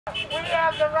We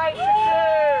have the right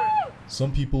to choose!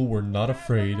 Some people were not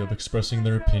afraid of expressing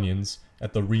their opinions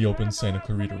at the Reopen Santa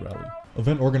Clarita Rally.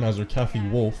 Event organizer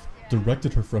Calif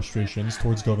directed her frustrations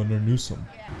towards Governor Newsom.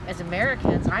 As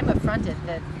Americans, I'm affronted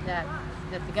that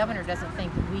the governor doesn't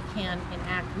think that we can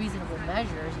enact reasonable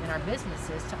measures in our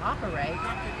businesses to operate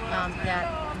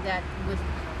that would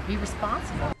be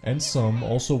responsible. And some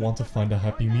also want to find a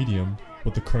happy medium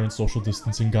with the current social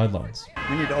distancing guidelines.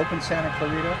 We need to open Santa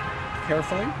Clarita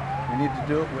carefully. We need to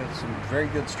do it with some very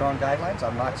good, strong guidelines.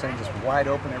 I'm not saying just wide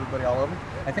open, everybody all over.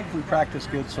 I think if we practice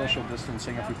good social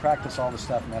distancing, if we practice all the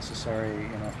stuff necessary,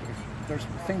 if there's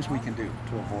things we can do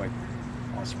to avoid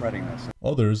spreading this.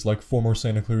 Others, like former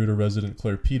Santa Clarita resident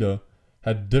Claire Pita,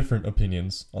 had different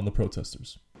opinions on the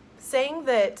protesters. Saying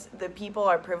that the people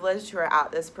are privileged who are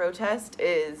at this protest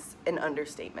is an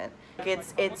understatement.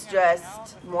 It's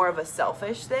just more of a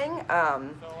selfish thing.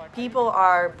 People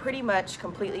are pretty much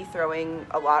completely throwing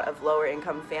a lot of lower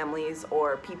income families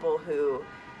or people who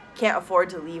can't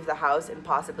afford to leave the house and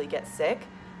possibly get sick.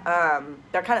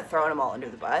 They're kind of throwing them all under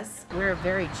the bus. We're a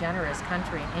very generous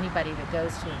country, and anybody that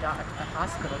goes to a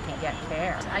hospital can get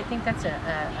care. I think that's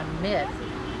a myth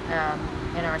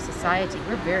in our society.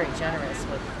 We're very generous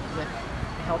with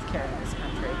healthcare in this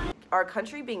country. Our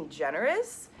country being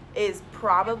generous is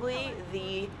probably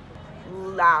the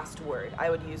last word I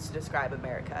would use to describe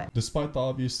America. Despite the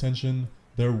obvious tension,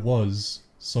 there was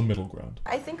some middle ground.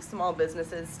 I think small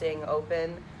businesses staying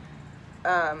open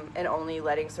and only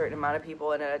letting a certain amount of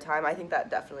people in at a time, I think that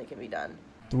definitely can be done.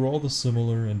 Through all the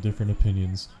similar and different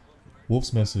opinions,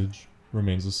 Wolf's message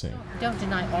remains the same. Don't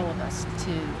deny all of us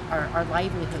to our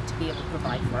livelihood to be able to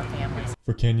provide for our families.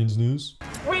 For Canyons News,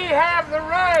 We have the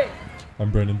right! I'm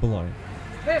Brandon Belayan.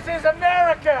 This is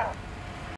America!